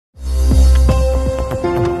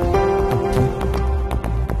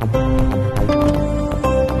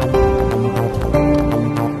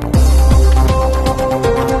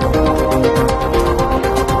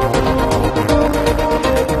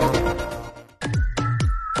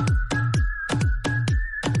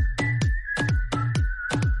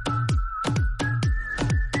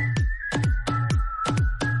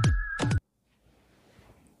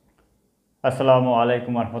আসসালামু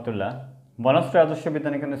আলাইকুম রহমতুল্লাহ। বনশ্রী আদর্শ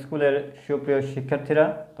বিদ্যানিকেতন স্কুলের সুপ্রিয় শিক্ষার্থীরা,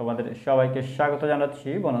 তোমাদের সবাইকে স্বাগত জানাচ্ছি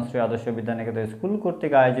বনশ্রী আদর্শ বিদ্যানিকেতন স্কুল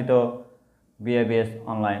কর্তৃক আয়োজিত বিএবিএস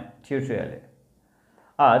অনলাইন টিউটোরিয়ালে।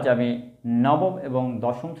 আজ আমি নবম এবং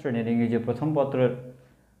দশম শ্রেণীর ইংরেজি প্রথম পত্রের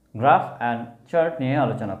গ্রাফ অ্যান্ড চার্ট নিয়ে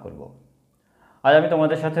আলোচনা করব। আজ আমি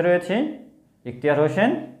তোমাদের সাথে রয়েছি ইখতিয়ার হোসেন।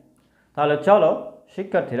 তাহলে চলো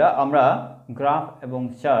শিক্ষার্থীরা, আমরা গ্রাফ এবং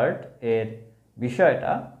চার্ট এর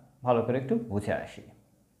বিষয়টা ভালো করে একটু বুঝে আসি।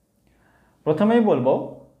 প্রথমেই বলবো,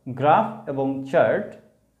 গ্রাফ এবং চার্ট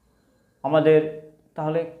আমাদের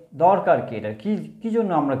তাহলে দরকার কি, এটা কি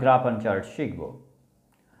জন্য আমরা গ্রাফ অ্যান্ড চার্ট শিখব।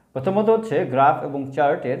 প্রথমত হচ্ছে, গ্রাফ এবং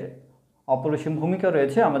চার্টের অপরিসীম ভূমিকা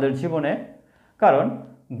রয়েছে আমাদের জীবনে। কারণ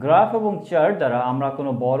গ্রাফ এবং চার্ট দ্বারা আমরা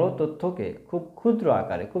কোনো বড় তথ্যকে খুব ক্ষুদ্র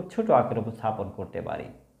আকারে, খুব ছোট আকারে উপস্থাপন করতে পারি।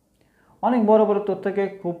 অনেক বড় বড় তথ্যকে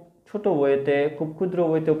খুব ছোট ওয়েতে, খুব ক্ষুদ্র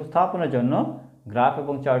ওয়েতে উপস্থাপনের জন্য গ্রাফ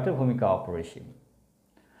এবং চার্টের ভূমিকা অপরিসীম।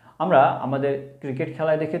 আমরা আমাদের ক্রিকেট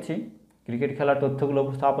খেলায় দেখেছি, ক্রিকেট খেলার তথ্যগুলো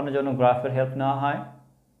উপস্থাপনের জন্য গ্রাফের হেল্প নেওয়া হয়।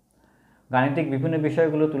 গাণিতিক বিভিন্ন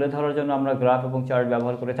বিষয়গুলো তুলে ধরার জন্য আমরা গ্রাফ এবং চার্ট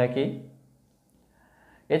ব্যবহার করে থাকি।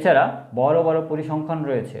 এছাড়া বড় বড় পরিসংখ্যান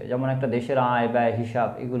রয়েছে, যেমন একটা দেশের আয় ব্যয় হিসাব,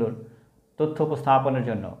 এগুলোর তথ্য উপস্থাপনের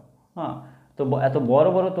জন্য। তো এত বড়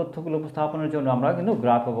বড় তথ্যগুলো উপস্থাপনের জন্য আমরা কিন্তু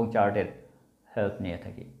গ্রাফ এবং চার্টের হেল্প নিয়ে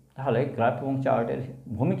থাকি। তাহলে গ্রাফ এবং চার্টের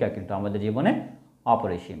ভূমিকা কিন্তু আমাদের জীবনে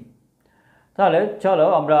অপরিসীম। তাহলে চলো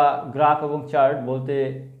আমরা গ্রাফ এবং চার্ট বলতে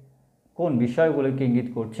কোন বিষয়গুলোকে ইঙ্গিত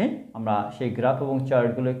করছি, আমরা সেই গ্রাফ এবং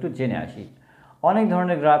চার্টগুলো একটু জেনে আসি। অনেক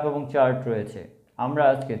ধরনের গ্রাফ এবং চার্ট রয়েছে। আমরা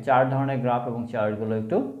আজকে 4 ধরনের গ্রাফ এবং চার্টগুলো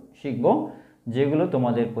একটু শিখব, যেগুলো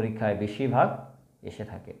তোমাদের পরীক্ষায় বেশিরভাগ এসে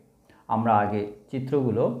থাকে। আমরা আগে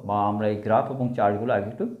চিত্রগুলো বা আমরা এই গ্রাফ এবং চার্টগুলো আগে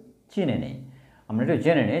একটু চিনে নেই, আমরা একটু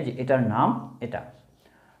জেনে নিই যে এটার নাম এটা।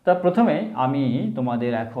 তা প্রথমে আমি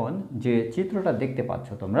তোমাদের এখন যে চিত্রটা দেখতে পাচ্ছ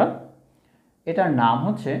তোমরা, এটার নাম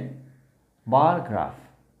হচ্ছে bar graph.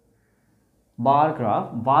 Bar graph,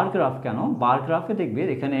 bar graph কেন? বার গ্রাফে দেখবে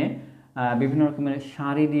এখানে বিভিন্ন রকমের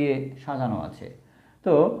সারি দিয়ে সাজানো আছে।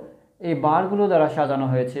 তো এই বারগুলো দ্বারা সাজানো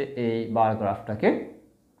হয়েছে এই বার গ্রাফটাকে।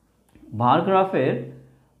 বার গ্রাফের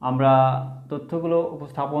আমরা তথ্যগুলো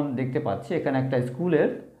উপস্থাপন দেখতে পাচ্ছি। এখানে একটা স্কুলের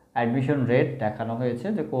অ্যাডমিশন রেট দেখানো হয়েছে,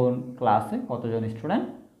 যে কোন ক্লাসে কতজন স্টুডেন্ট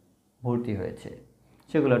ভর্তি হয়েছে,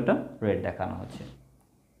 সেগুলো একটা রেট দেখানো হচ্ছে।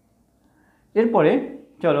 এরপরে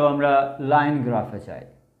চলো আমরা লাইন গ্রাফে যাই।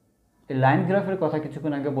 এই লাইন গ্রাফের কথা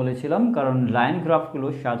কিছুক্ষণ আগে বলেছিলাম, কারণ লাইন গ্রাফগুলো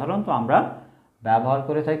সাধারণত আমরা ব্যবহার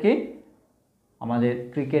করে থাকি আমাদের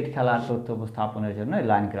ক্রিকেট খেলার তথ্য উপস্থাপনের জন্য। এই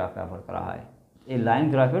লাইন গ্রাফ ব্যবহার করা হয়, এই লাইন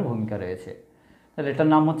গ্রাফের ভূমিকা রয়েছে। তাহলে এটার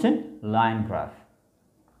নাম হচ্ছে লাইন গ্রাফ।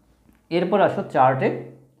 এরপর আসো চার্টে।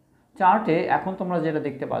 চার্টে এখন তোমরা যেটা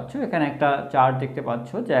দেখতে পাচ্ছ, এখানে একটা চার্ট দেখতে পাচ্ছ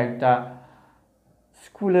যে একটা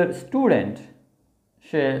স্কুলের স্টুডেন্ট,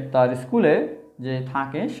 সে তার স্কুলে যে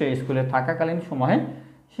থাকে, সেই স্কুলে থাকাকালীন সময়ে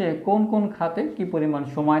সে কোন কোন খাতে কী পরিমাণ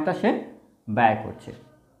সময়টা সে ব্যয় করছে।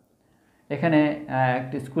 এখানে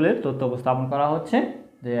একটি স্কুলের তথ্য উপস্থাপন করা হচ্ছে,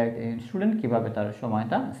 যে একজন স্টুডেন্ট কীভাবে তার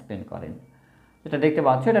সময়টা স্পেন্ড করেন। যেটা দেখতে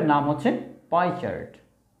পাচ্ছ, এটার নাম হচ্ছে পাই চার্ট।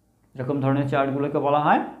 এরকম ধরনের চার্টগুলোকে বলা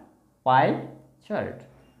হয় পাই চার্ট।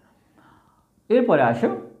 এরপরে আসো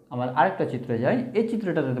আমার আরেকটা চিত্রে যাই। এই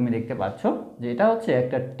চিত্রটাতে তুমি দেখতে পাচ্ছ যে এটা হচ্ছে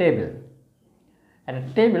একটা টেবিল। একটা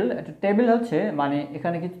টেবিল হচ্ছে মানে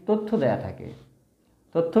এখানে কিছু তথ্য দেয়া থাকে।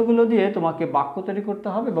 তথ্যগুলো দিয়ে তোমাকে বাক্য তৈরি করতে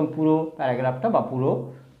হবে এবং পুরো প্যারাগ্রাফটা বা পুরো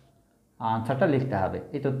আনসারটা লিখতে হবে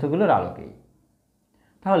এই তথ্যগুলোর আলোকেই।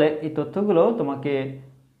 তাহলে এই তথ্যগুলো তোমাকে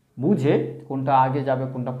বুঝে, কোনটা আগে যাবে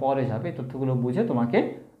কোনটা পরে যাবে, এই তথ্যগুলো বুঝে তোমাকে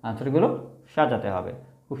আনসারগুলো সাজাতে হবে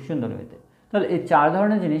খুব সুন্দর হইতে। তাহলে এই 4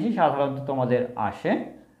 ধরনের জিনিসই সাধারণত তোমাদের আসে।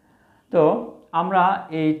 তো আমরা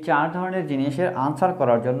এই 4 ধরনের জিনিসের আনসার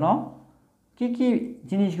করার জন্য কি কি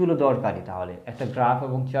জিনিসগুলো দরকারি, তাহলে একটা গ্রাফ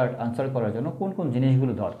এবং চার্ট আনসার করার জন্য কোন কোন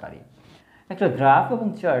জিনিসগুলো দরকারি। একটা গ্রাফ এবং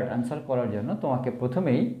চার্ট আনসার করার জন্য তোমাকে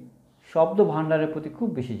প্রথমেই শব্দ ভাণ্ডারের প্রতি খুব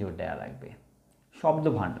বেশি জোর দেওয়া লাগবে। শব্দ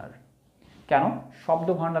ভাণ্ডার কেন? শব্দ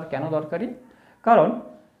ভাণ্ডার কেন দরকারি? কারণ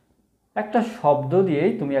একটা শব্দ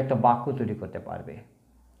দিয়েই তুমি একটা বাক্য তৈরি করতে পারবে।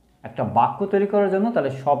 একটা বাক্য তৈরি করার জন্য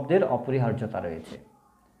তাহলে শব্দের অপরিহার্যতা রয়েছে।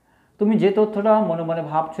 তুমি যে তথ্যটা মনে মনে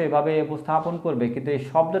ভাবছো এভাবে উপস্থাপন করবে, কিন্তু এই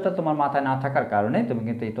শব্দটা তোমার মাথায় না থাকার কারণে তুমি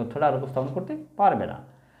কিন্তু এই তথ্যটা আর উপস্থাপন করতে পারবে না।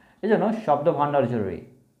 এই জন্য শব্দ ভাণ্ডার জরুরি।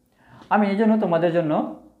 আমি এই জন্য তোমাদের জন্য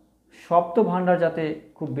শব্দ ভাণ্ডার যাতে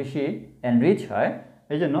খুব বেশি এনরিচ হয়,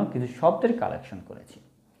 এই জন্য কিছু শব্দের কালেকশন করেছি,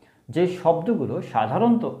 যে শব্দগুলো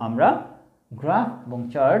সাধারণত আমরা গ্রাফ এবং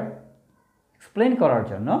চার্ট এক্সপ্লেন করার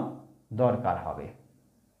জন্য দরকার হবে।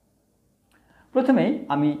 প্রথমেই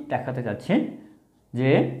আমি দেখাতে যাচ্ছি যে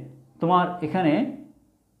তোমার এখানে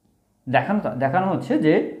দেখানো হচ্ছে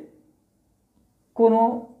যে কোনো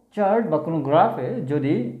চার্ট বা কোনো গ্রাফে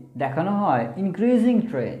যদি দেখানো হয় ইনক্রিজিং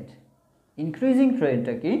ট্রেন্ড, ইনক্রিজিং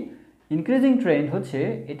ট্রেন্ডটা কি? ইনক্রিজিং ট্রেন্ড হচ্ছে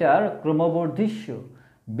এটার ক্রমবর্ধিষ্য,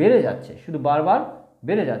 বেড়ে যাচ্ছে, শুধু বারবার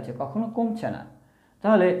বেড়ে যাচ্ছে, কখনো কমছে না,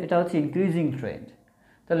 তাহলে এটা হচ্ছে ইনক্রিজিং ট্রেন্ড।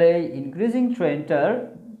 তাহলে এই ইনক্রিজিং ট্রেন্ডটার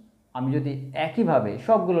আমি যদি একইভাবে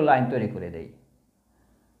সবগুলো লাইন তৈরি করে দেই,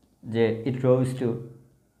 যে ইট রোজ টু,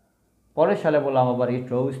 পরের সালে বললাম আবার ইট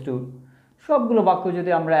রোজ টু, সবগুলো বাক্য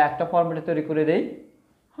যদি আমরা একটা ফর্মেটে তৈরি করে দেই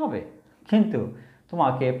হবে, কিন্তু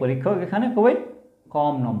তোমাকে পরীক্ষক এখানে খুবই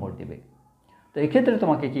কম নম্বর দেবে। তো এক্ষেত্রে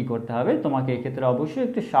তোমাকে কি করতে হবে? তোমাকে এক্ষেত্রে অবশ্যই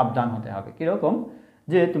একটু সাবধান হতে হবে। কীরকম?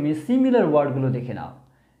 যে তুমি সিমিলার ওয়ার্ডগুলো দেখে নাও।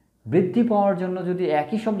 বৃদ্ধি পাওয়ার জন্য যদি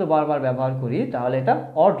একই শব্দ বারবার ব্যবহার করি তাহলে এটা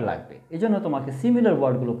অড লাগবে, এই জন্য তোমাকে সিমিলার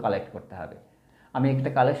ওয়ার্ডগুলো কালেক্ট করতে হবে। আমি একটা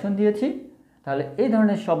কালেকশন দিয়েছি, তাহলে এই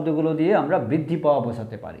ধরনের শব্দগুলো দিয়ে আমরা বৃদ্ধি পাওয়া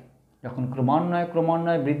বোঝাতে পারি। যখন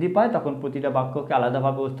ক্রমান্বয়ে বৃদ্ধি পায় তখন প্রতিটা বাক্যকে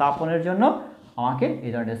আলাদাভাবে উপস্থাপনের জন্য আমাকে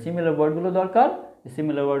এই ধরনের সিমিলার ওয়ার্ডগুলো দরকার। এই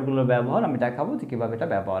সিমিলার ওয়ার্ডগুলোর ব্যবহার আমি দেখাবো যে কীভাবে এটা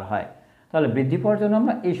ব্যবহার হয়। তাহলে বৃদ্ধি পাওয়ার জন্য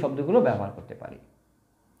আমরা এই শব্দগুলো ব্যবহার করতে পারি।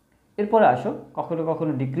 এরপরে আসো, কখনো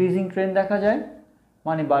কখনো ডিক্রিজিং ট্রেন্ড দেখা যায়,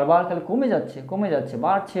 মানে বারবার খালি কমে যাচ্ছে,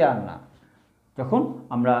 বাড়ছে আর না। যখন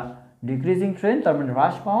আমরা ডিক্রিজিং ট্রেন্ড, তার মানে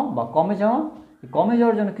হ্রাস পাওয়া বা কমে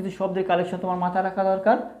যাওয়ার জন্য কিছু শব্দের কালেকশন তোমার মাথায় রাখা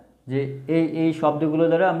দরকার, যে এই শব্দগুলো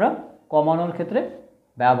দ্বারা আমরা কমানোর ক্ষেত্রে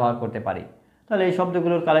ব্যবহার করতে পারি। তাহলে এই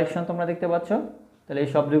শব্দগুলোর কালেকশন তোমরা দেখতে পাচ্ছ। তাহলে এই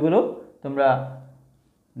শব্দগুলো তোমরা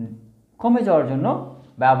কমে যাওয়ার জন্য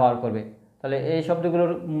ব্যবহার করবে। তাহলে এই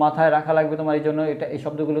শব্দগুলোর মাথায় রাখা লাগবে তোমার, এই জন্য এই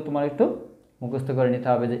শব্দগুলো তোমার একটু মুখস্থ করে নিতে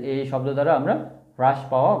হবে, যে এই শব্দ দ্বারা আমরা হ্রাস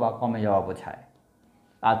পাওয়া বা কমে যাওয়া বোঝায়।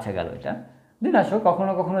 আচ্ছা, গেল এটা। দিন আসো,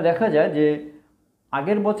 কখনো কখনো দেখা যায় যে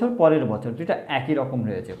আগের বছর পরের বছর দুইটা একই রকম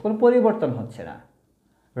রয়েছে, কোনো পরিবর্তন হচ্ছে না,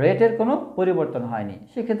 রেটের কোনো পরিবর্তন হয়নি।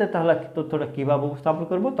 সেক্ষেত্রে তাহলে তথ্যটা কীভাবে উপস্থাপন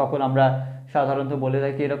করব? তখন আমরা সাধারণত বলে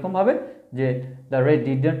থাকি এরকমভাবে যে the rate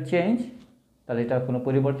did not change, তাহলে এটার কোনো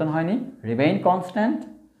পরিবর্তন হয়নি। রিমেইন কনস্ট্যান্ট,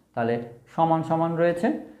 তাহলে সমান রয়েছে।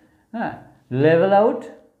 হ্যাঁ, লেভেল আউট,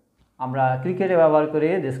 আমরা ক্রিকেটে ব্যবহার করি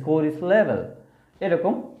দ্য স্কোর ইজ লেভেল,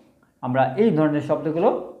 এরকম আমরা এই ধরনের শব্দগুলো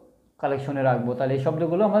কালেকশনে রাখবো। তাহলে এই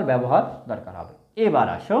শব্দগুলো আমার ব্যবহার দরকার হবে। এবার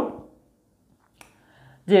আসো,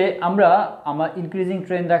 যে আমার ইনক্রিজিং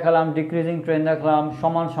ট্রেন্ড দেখালাম, ডিক্রিজিং ট্রেন্ড দেখালাম,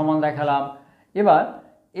 সমান দেখালাম। এবার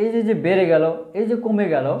এই যে বেড়ে গেল, এই যে কমে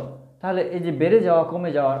গেল, তাহলে এই যে বেড়ে যাওয়া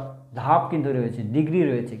কমে যাওয়ার ধাপ কিন্তু রয়েছে, ডিগ্রি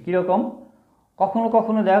রয়েছে। কীরকম? কখনো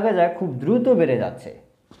কখনো দেখা যায় খুব দ্রুত বেড়ে যাচ্ছে,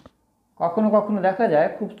 কখনো কখনো দেখা যায়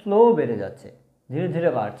খুব স্লো বেড়ে যাচ্ছে, ধীরে ধীরে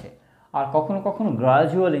বাড়ছে। আর কখনো কখনো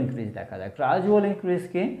গ্রাজুয়াল ইনক্রিজ দেখা যায়। গ্রাজুয়াল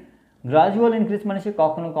ইনক্রিজ মানে সে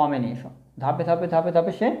কখনো কমেনি, ধাপে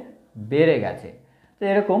ধাপে সে বেড়ে গেছে। তো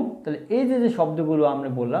এরকম, তাহলে এই যে শব্দগুলো আমরা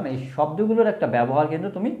বললাম, এই শব্দগুলোর একটা ব্যবহার কিন্তু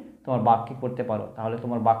তুমি তোমার বাক্যে করতে পারো, তাহলে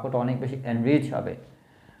তোমার বাক্যটা অনেক বেশি এনরিচ হবে।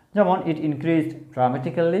 যেমন ইট ইনক্রিজড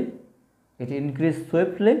ড্রামেটিক্যালি, ইট ইনক্রিজ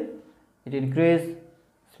সুইফটলি, ইট ইনক্রিজ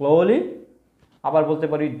স্লোলি, আবার বলতে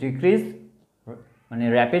পারি ডিক্রিজ মানে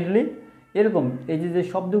র্যাপিডলি। এরকম এই যে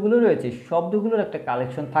শব্দগুলো রয়েছে, শব্দগুলোর একটা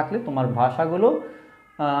কালেকশন থাকলে তোমার ভাষাগুলো,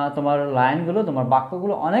 তোমার লাইনগুলো, তোমার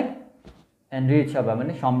বাক্যগুলো অনেক এনরিচ হবে,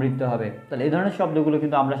 মানে সমৃদ্ধ হবে। তাহলে এই ধরনের শব্দগুলো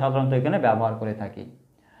কিন্তু আমরা সাধারণত এখানে ব্যবহার করে থাকি।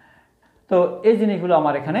 তো এই জিনিসগুলো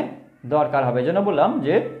আমার এখানে দরকার হবে, জন্য বললাম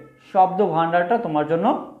যে শব্দ ভাণ্ডারটা তোমার জন্য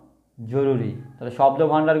জরুরি। তাহলে শব্দ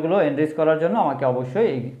ভাণ্ডারগুলো এনরিচ করার জন্য আমাকে অবশ্যই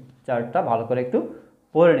এই চার্টটা ভালো করে একটু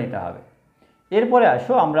পড়ে নিতে হবে। এরপরে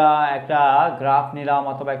আসো, আমরা একটা গ্রাফ নিলাম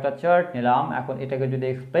অথবা একটা চার্ট নিলাম। এখন এটাকে যদি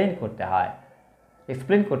এক্সপ্লেইন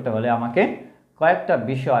করতে হলে আমাকে কয়েকটা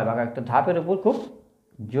বিষয় বা কয়েকটা ধাপের উপর খুব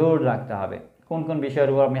জোর রাখতে হবে। কোন কোন বিষয়ের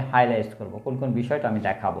উপর আমি হাইলাইট করব, কোন বিষয়টা আমি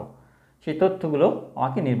দেখাবো, সেই তথ্যগুলো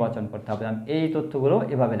আমাকে নির্বাচন করতে হবে। আমি এই তথ্যগুলো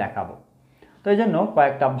এভাবে দেখাবো। তো এই জন্য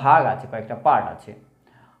কয়েকটা ভাগ আছে, কয়েকটা পার্ট আছে।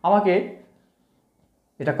 আমাকে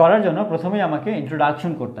এটা করার জন্য প্রথমেই আমাকে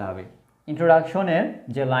ইন্ট্রোডাকশন করতে হবে। ইন্ট্রোডাকশনের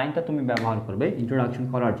যে লাইনটা তুমি ব্যবহার করবে, ইন্ট্রোডাকশন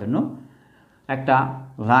করার জন্য একটা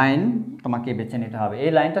লাইন তোমাকে বেছে নিতে হবে।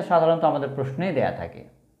 এই লাইনটা সাধারণত আমাদের প্রশ্নেই দেয়া থাকে,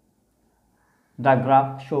 দ্য গ্রাফ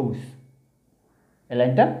শোজ। এই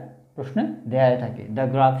লাইনটা প্রশ্নে দেয়া থাকে, the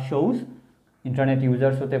graph shows. Internet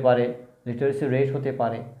users হতে পারে, লিটারেসি রেট হতে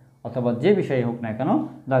পারে, অথবা যে বিষয়ে হোক না কেন,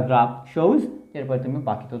 দ্য গ্রাফ শোজ। এরপরে তুমি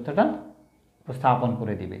বাকি তথ্যটা উপস্থাপন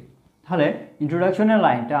করে দিবে। তাহলে ইন্ট্রোডাকশনের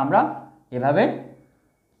লাইনটা আমরা এভাবে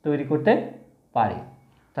তৈরি করতে পারি।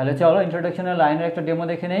 তাহলে চলো ইন্ট্রোডাকশনের লাইনের একটা ডেমো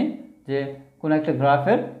দেখে নেই, যে কোনো একটা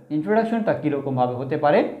গ্রাফের ইন্ট্রোডাকশনটা কীরকমভাবে হতে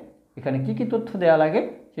পারে, এখানে কি কি তথ্য দেওয়া লাগে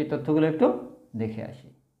সেই তথ্যগুলো একটু দেখে আসি।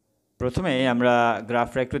 প্রথমে আমরা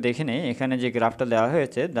গ্রাফটা একটু দেখে নেই। এখানে যে গ্রাফটা দেওয়া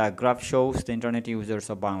হয়েছে, the graph shows the internet users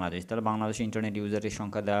of Bangladesh. তাহলে বাংলাদেশে ইন্টারনেট ইউজারের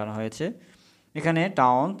সংখ্যা দেওয়া হয়েছে। এখানে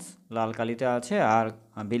টাউনস লাল কালিতে আছে আর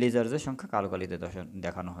ভিলেজার্সের সংখ্যা কালো কালিতে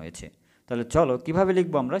দেখানো হয়েছে। তাহলে চলো কীভাবে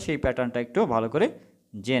লিখবো আমরা সেই প্যাটার্নটা একটু ভালো করে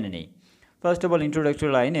জেনে নিই। ফার্স্ট অফ অল ইন্ট্রোডাক্টরি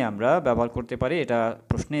লাইনে আমরা ব্যবহার করতে পারি, এটা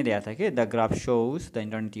প্রশ্নেই দেওয়া থাকে, the graph shows the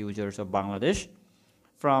internet users of Bangladesh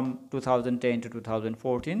from 2010 to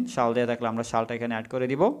 2014। সাল দেওয়া থাকলে আমরা সালটা এখানে অ্যাড করে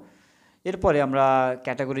দিব। এরপরে আমরা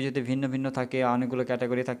ক্যাটাগরি যদি ভিন্ন ভিন্ন থাকে, অনেকগুলো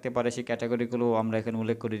ক্যাটাগরি থাকতে পারে, সেই ক্যাটাগরিগুলো আমরা এখানে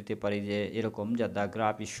উল্লেখ করে দিতে পারি যে এরকম, যে দ্য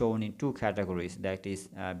গ্রাফ ইজ শোন in two categories, that is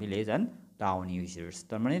village and town users,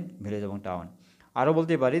 তার মানে ভিলেজ এবং টাউন। আরও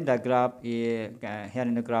বলতে পারি the graph here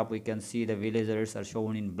in the graph we can see the villagers আর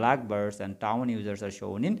শোন in black birds and town users আর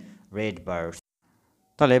শোন in red birds.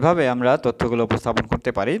 তাহলে এভাবে আমরা তথ্যগুলো উপস্থাপন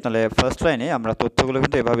করতে পারি। তাহলে ফার্স্ট লাইনে আমরা তথ্যগুলো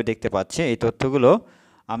কিন্তু এভাবে দেখতে পাচ্ছি, এই তথ্যগুলো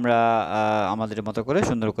আমরা আমাদের মতো করে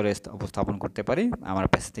সুন্দর করে উপস্থাপন করতে পারি। আমার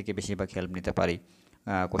কাছ থেকে বেশিরভাগ হেল্প নিতে পারি,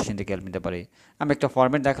 কোশ্চেন থেকে হেল্প নিতে পারি। আমি একটা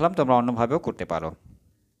ফরম্যাট দেখালাম, তোমরা অন্যভাবেও করতে পারো।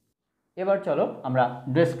 এবার চলো আমরা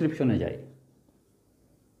ডেসক্রিপশনে যাই।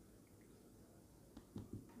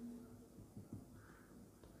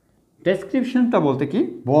 ডেসক্রিপশনটা বলতে কি,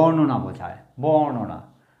 বর্ণনা বোঝায়, বর্ণনা।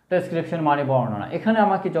 ডেসক্রিপশন মানে বর্ণনা। এখানে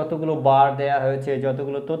আমাকে যতগুলো বার দেয়া হয়েছে,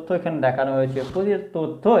 যতগুলো তথ্য এখানে দেখানো হয়েছে, প্রতিটা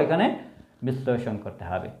তথ্য এখানে বিশ্লেষণ করতে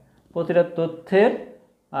হবে। প্রতিটা তথ্যের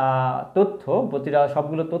প্রতিটা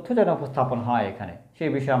সবগুলো তথ্য যেন উপস্থাপন হয় এখানে, সেই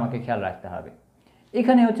বিষয়ে আমাকে খেয়াল রাখতে হবে।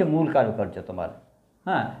 এখানে হচ্ছে মূল কারুকার্য তোমার।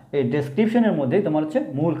 হ্যাঁ, এই ডেসক্রিপশনের মধ্যেই তোমার হচ্ছে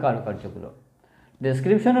মূল কারুকার্যগুলো।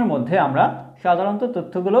 ডেসক্রিপশনের মধ্যে আমরা সাধারণত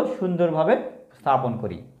তথ্যগুলো সুন্দরভাবে স্থাপন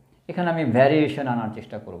করি। এখানে আমি ভ্যারিয়েশন আনার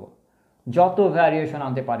চেষ্টা করব, যত ভ্যারিয়েশন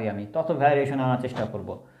আনতে পারি আমি তত ভ্যারিয়েশন আনার চেষ্টা করব।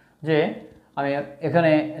 যে আমি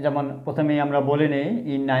এখানে যেমন প্রথমেই আমরা বলে নিই,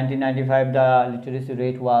 in 1995 the literacy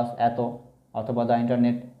rate was এত, অথবা দ্য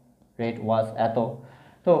ইন্টারনেট রেট ওয়াজ এত।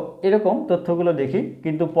 তো এরকম তথ্যগুলো দেখি,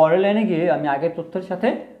 কিন্তু পরের লাইনে গিয়ে আমি আগের তথ্যের সাথে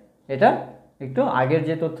এটা একটু আগের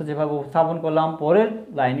যে তথ্য যেভাবে উপস্থাপন করলাম, পরের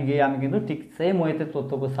লাইনে গিয়ে আমি কিন্তু ঠিক সেম ওয়েতে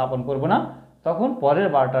তথ্য উপস্থাপন করব না। তখন পরের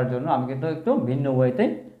বারটার জন্য আমি কিন্তু একটু ভিন্ন ওয়েতে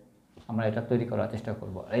আমরা এটা তৈরি করার চেষ্টা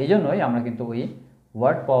করব। এই জন্যই আমরা কিন্তু ওই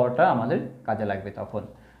ওয়ার্ড পাওয়ারটা আমাদের কাজে লাগবে। তখন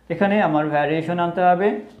এখানে আমার ভ্যারিয়েশন আনতে হবে,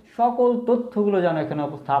 সকল তথ্যগুলো যেন এখানে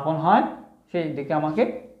উপস্থাপন হয় সেই দিকে আমাকে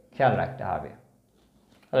খেয়াল রাখতে হবে।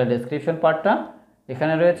 তাহলে ডেসক্রিপশন পার্টটা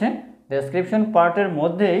এখানে রয়েছে। ডেসক্রিপশন পার্টের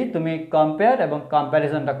মধ্যেই তুমি কম্পেয়ার এবং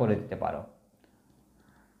কম্প্যারিজনটা করে দিতে পারো।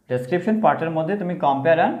 ডেসক্রিপশন পার্টের মধ্যে তুমি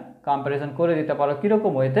কম্পেয়ার অ্যান্ড কম্প্যারিজন করে দিতে পারো।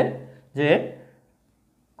 কীরকম ওয়েতে, যে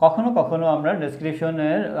কখনো কখনো আমরা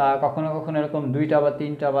ডেসক্রিপশনের কখনো কখনো এরকম 2টা বা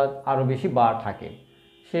 3টা বা আরও বেশি বার থাকে,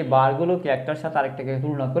 সেই বারগুলোকে একটার সাথে আরেকটাকে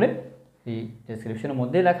তুলনা করে এই ডেসক্রিপশনের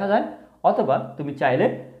মধ্যেই লেখা যায়, অথবা তুমি চাইলে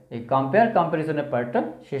এই কম্পেয়ার কম্প্যারিজনের পার্টটা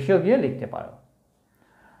শেষেও গিয়ে লিখতে পারো।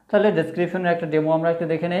 তাহলে ডেসক্রিপশনের একটা ডেমো আমরা একটু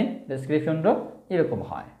দেখে নেই। ডেসক্রিপশনটা এরকম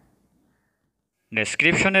হয়।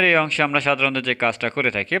 ডেসক্রিপশনের এই অংশে আমরা সাধারণত যে কাজটা করে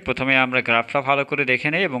থাকি, প্রথমে আমরা গ্রাফটা ভালো করে দেখে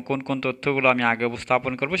নেই এবং কোন কোন তথ্যগুলো আমি আগে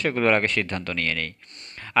উপস্থাপন করব সেগুলোর আগে সিদ্ধান্ত নিয়ে নিই।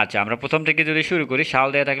 আচ্ছা, আমরা প্রথম থেকে যদি শুরু করি, সাল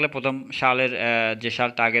দেওয়া থাকলে প্রথম সালের যে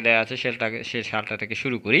সালটা আগে দেওয়া আছে সেই সালটা থেকে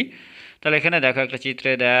শুরু করি। তাহলে এখানে দেখো একটা চিত্রে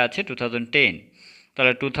দেওয়া আছে 2010।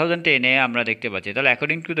 তাহলে 2010-এ আমরা দেখতে পাচ্ছি, তাহলে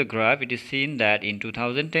according to the graph it is seen that in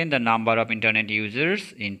 2010 the number of internet users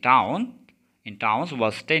in towns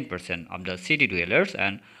was 10% of the city dwellers,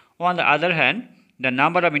 and on the other hand the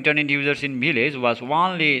number of internet users in village was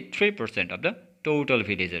only 3% of the total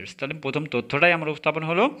villagers. তাহলে প্রথম তথ্যটাই আমার উপস্থাপন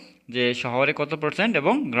হলো যে শহরে কত percent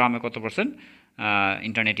এবং গ্রামে কত পার্সেন্ট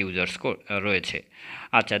ইন্টারনেট ইউজার্স রয়েছে।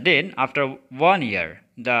 আচ্ছা, then after 1 year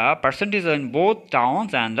the percentage in both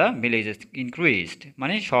towns and the villages increased,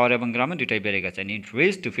 মানে শহর এবং গ্রামে দুটাই বেড়ে গেছে।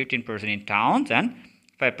 Increase two 15% in towns and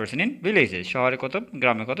 5% in villages. শহরে কত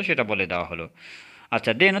গ্রামে কত সেটা বলে দেওয়া হলো।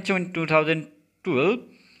 আচ্ছা, দেন হচ্ছে 2012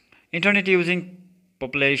 internet using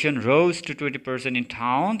population rose to 20% in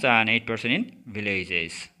towns and 8% in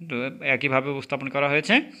villages। তো একইভাবে উপস্থাপন করা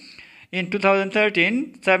হয়েছে। In 2013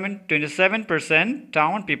 27%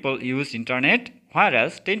 town people used internet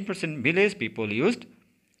whereas 10% village people used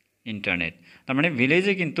internet। তার মানে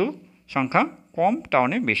ভিলেজে কিন্তু সংখ্যা কম,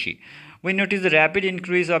 টাউনে বেশি। We noticed the rapid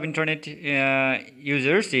increase of internet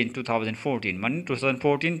users in 2014। মানে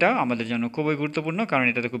 2014টা আমাদের জন্য খুবই গুরুত্বপূর্ণ, কারণ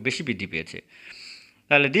এটাতে খুব বেশি বৃদ্ধি পেয়েছে।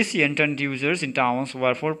 তাহলে this year internet users in towns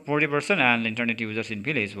were 40% and internet users in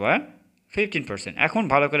village were 15%। এখন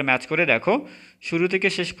ভালো করে ম্যাচ করে দেখো, শুরু থেকে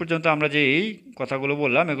শেষ পর্যন্ত আমরা যে এই কথাগুলো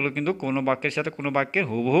বললাম এগুলো কিন্তু কোনো বাক্যের সাথে কোনো বাক্যের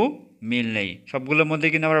হুবহু মিল নেই। সবগুলোর মধ্যে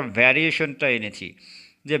কিন্তু আমরা ভ্যারিয়েশনটা এনেছি,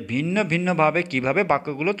 যে ভিন্ন ভিন্নভাবে কিভাবে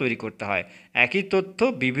বাক্যগুলো তৈরি করতে হয়। একই তথ্য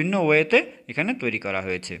বিভিন্ন ওয়েতে এখানে তৈরি করা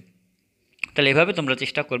হয়েছে। তাহলে এভাবে তোমরা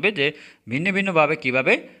চেষ্টা করবে যে ভিন্ন ভিন্নভাবে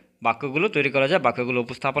কিভাবে বাক্যগুলো তৈরি করা যায়, বাক্যগুলো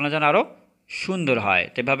উপস্থাপনা যেন আরও সুন্দর হয়,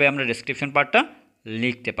 তেভাবে আমরা ডেসক্রিপশন পার্টটা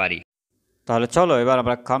লিখতে পারি। তাহলে চলো এবার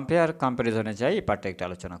আমরা কম্পেয়ার কম্প্যারিজনে যাই, এই পার্টটা একটু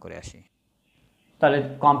আলোচনা করে আসি। তাহলে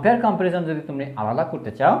কম্পেয়ার কম্প্যারিজন যদি তুমি আলাদা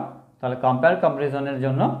করতে চাও, তাহলে কম্পেয়ার কম্পারিজনের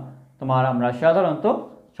জন্য আমরা সাধারণত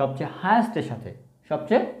সবচেয়ে হায়েস্টের সাথে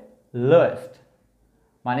সবচেয়ে লোয়েস্ট,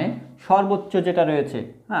 মানে সর্বোচ্চ যেটা রয়েছে,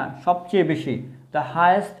 হ্যাঁ, সবচেয়ে বেশি, the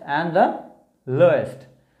highest and the lowest,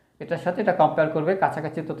 এটার সাথে এটা কম্পেয়ার করবে।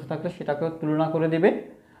 কাছাকাছি তথ্য থাকলে সেটাকেও তুলনা করে দিবে।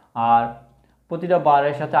 আর প্রতিটা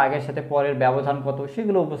বারের সাথে আগের সাথে পরের ব্যবধান কত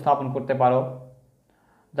সেগুলো উপস্থাপন করতে পারো।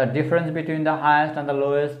 The difference between the highest and the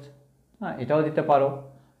lowest, হ্যাঁ, এটাও দিতে পারো।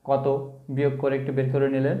 কত বিয়োগ করে একটু বের করে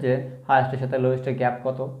নিলে যে হায়েস্টের সাথে লোয়েস্টের গ্যাপ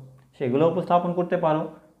কত, সেগুলো উপস্থাপন করতে পারো।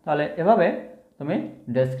 তাহলে এভাবে তুমি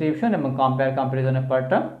ডেসক্রিপশন এবং কম্পেয়ার কম্পারিজনের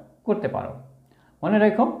পার্টটা করতে পারো। মনে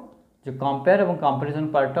রেখো যে কম্পেয়ার এবং কম্পারিজন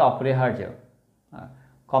পার্টটা অপরিহার্য।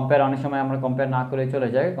 কম্পেয়ার অনেক সময় আমরা কম্পেয়ার না করে চলে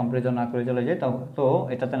যাই, কম্পারিজন না করে চলে যাই, তো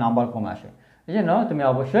এটাতে নাম্বার কমে আসে। এই জন্য তুমি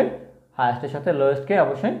অবশ্যই হায়েস্টের সাথে লোয়েস্টকে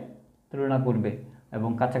অবশ্যই তুলনা করবে এবং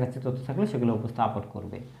কাছাকাছি তথ্য থাকলে সেগুলো উপস্থাপন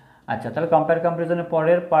করবে। আচ্ছা, তাহলে কম্পেয়ার কম্পারিজনের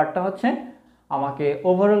পরের পার্টটা হচ্ছে আমাকে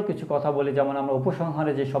ওভারঅল কিছু কথা বলি, যেমন আমরা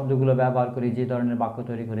উপসংহারে যে শব্দগুলো ব্যবহার করি, যে ধরনের বাক্য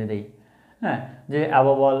তৈরি করে দেই, হ্যাঁ, যে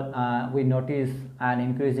above all we notice an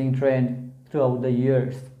increasing trend through out the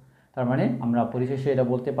years. তার মানে আমরা পরিশেষে এটা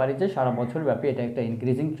বলতে পারি যে সারা বছর ব্যাপী এটা একটা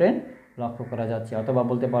ইনক্রিজিং ট্রেন্ড লক্ষ্য করা যাচ্ছে, অথবা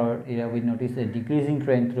বলতে পারো we notice a decreasing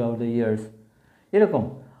trend through out the years, এরকম।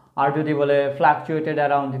 আর যদি বলে ফ্লাকচুয়েটেড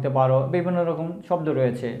অ্যারাউন্ড দিতে পারো। বিভিন্ন রকম শব্দ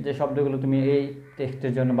রয়েছে যে শব্দগুলো তুমি এই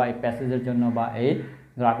টেক্সটের জন্য বা এই প্যাসেজের জন্য বা এই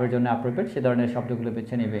গ্রাফের জন্য অ্যাপ্রোপ্রিয়েট, সে ধরনের শব্দগুলো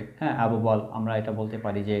বেছে নেবে। হ্যাঁ, অ্যাবভ অল আমরা এটা বলতে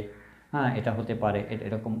পারি যে হ্যাঁ এটা হতে পারে, এটা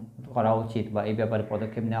এরকম করা উচিত বা এই ব্যাপারে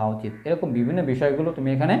পদক্ষেপ নেওয়া উচিত, এরকম বিভিন্ন বিষয়গুলো তুমি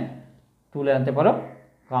এখানে তুলে আনতে পারো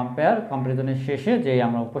কম্পেয়ার কম্পারিজনের শেষে যে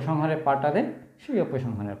আমরা উপসংহারের পার্টটাতে, সেই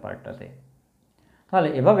উপসংহারের পার্টটাতে। তাহলে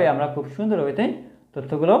এভাবে আমরা খুব সুন্দরভাবে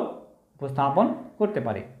তথ্যগুলো উপস্থাপন করতে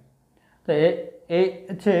পারি। তো এই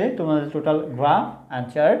হচ্ছে তোমাদের টোটাল গ্রাফ অ্যান্ড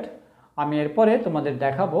চার্ট। আমি এরপরে তোমাদের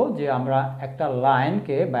দেখাবো যে আমরা একটা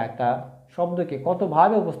লাইনকে বা একটা শব্দকে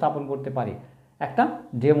কতভাবে উপস্থাপন করতে পারি একটা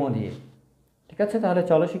ডেমো দিয়ে। ঠিক আছে, তাহলে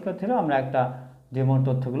চলো শিক্ষার্থীরা আমরা একটা ডেমোর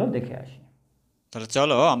তথ্যগুলো দেখে আসি। তাহলে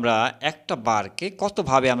চলো আমরা একটা বারকে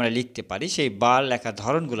কতভাবে আমরা লিখতে পারি সেই বার লেখার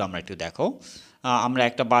ধরনগুলো আমরা একটু দেখো। আমরা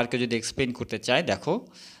একটা বারকে যদি এক্সপ্লেন করতে চাই, দেখো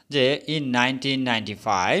যে in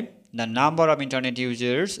 1995 the number of internet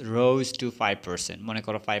users rose two 5%, মনে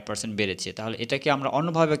করো 5% বেড়েছে। তাহলে এটাকে আমরা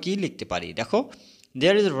অন্যভাবে কি লিখতে পারি, দেখো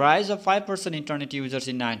there is rise of 5% internet users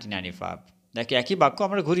in 1995। দেখো একই বাক্য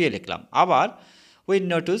আমরা ঘুরিয়ে লিখলাম। আবার we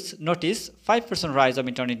notice 5% rise of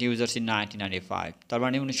internet users in 1995, তার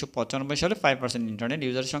মানে 1995 সালে 5% ইন্টারনেট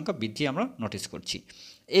ইউজারের সংখ্যা বৃদ্ধি আমরা নোটিস করছি।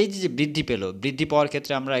 এই যে বৃদ্ধি পেল, বৃদ্ধি পাওয়ার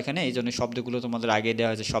ক্ষেত্রে আমরা এখানে এই জন্য শব্দগুলো তোমাদের আগে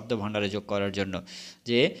দেওয়া হয়েছে শব্দ ভাণ্ডারে যোগ করার জন্য,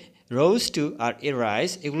 যে রোজ টু আর এ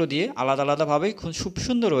রাইজ এগুলো দিয়ে আলাদা আলাদাভাবে খুব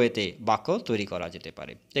সুন্দর ওয়েতে বাক্য তৈরি করা যেতে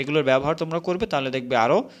পারে। এগুলোর ব্যবহার তোমরা করবে, তাহলে দেখবে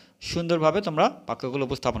আরও সুন্দরভাবে তোমরা বাক্যগুলো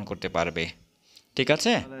উপস্থাপন করতে পারবে। ঠিক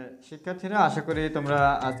আছে, তাহলে শিক্ষার্থীরা আশা করি তোমরা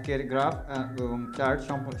আজকের গ্রাফ এবং চার্ট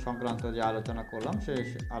সংক্রান্ত যে আলোচনা করলাম সেই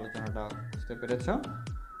আলোচনাটা বুঝতে পেরেছ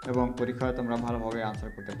এবং পরীক্ষায় তোমরা ভালোভাবে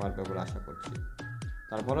আনসার করতে পারবে বলে আশা করছি।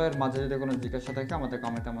 তারপরেও এর মাঝে যদি কোনো জিজ্ঞাসা থাকে আমাদের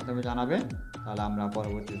কমেন্টের মাধ্যমে জানাবে, তাহলে আমরা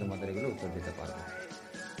পরবর্তী তোমাদের এগুলো উত্তর দিতে পারবো।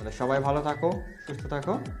 তাহলে সবাই ভালো থাকো, সুস্থ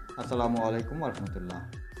থাকো। আসসালামু আলাইকুম ওয়া রাহমাতুল্লাহ।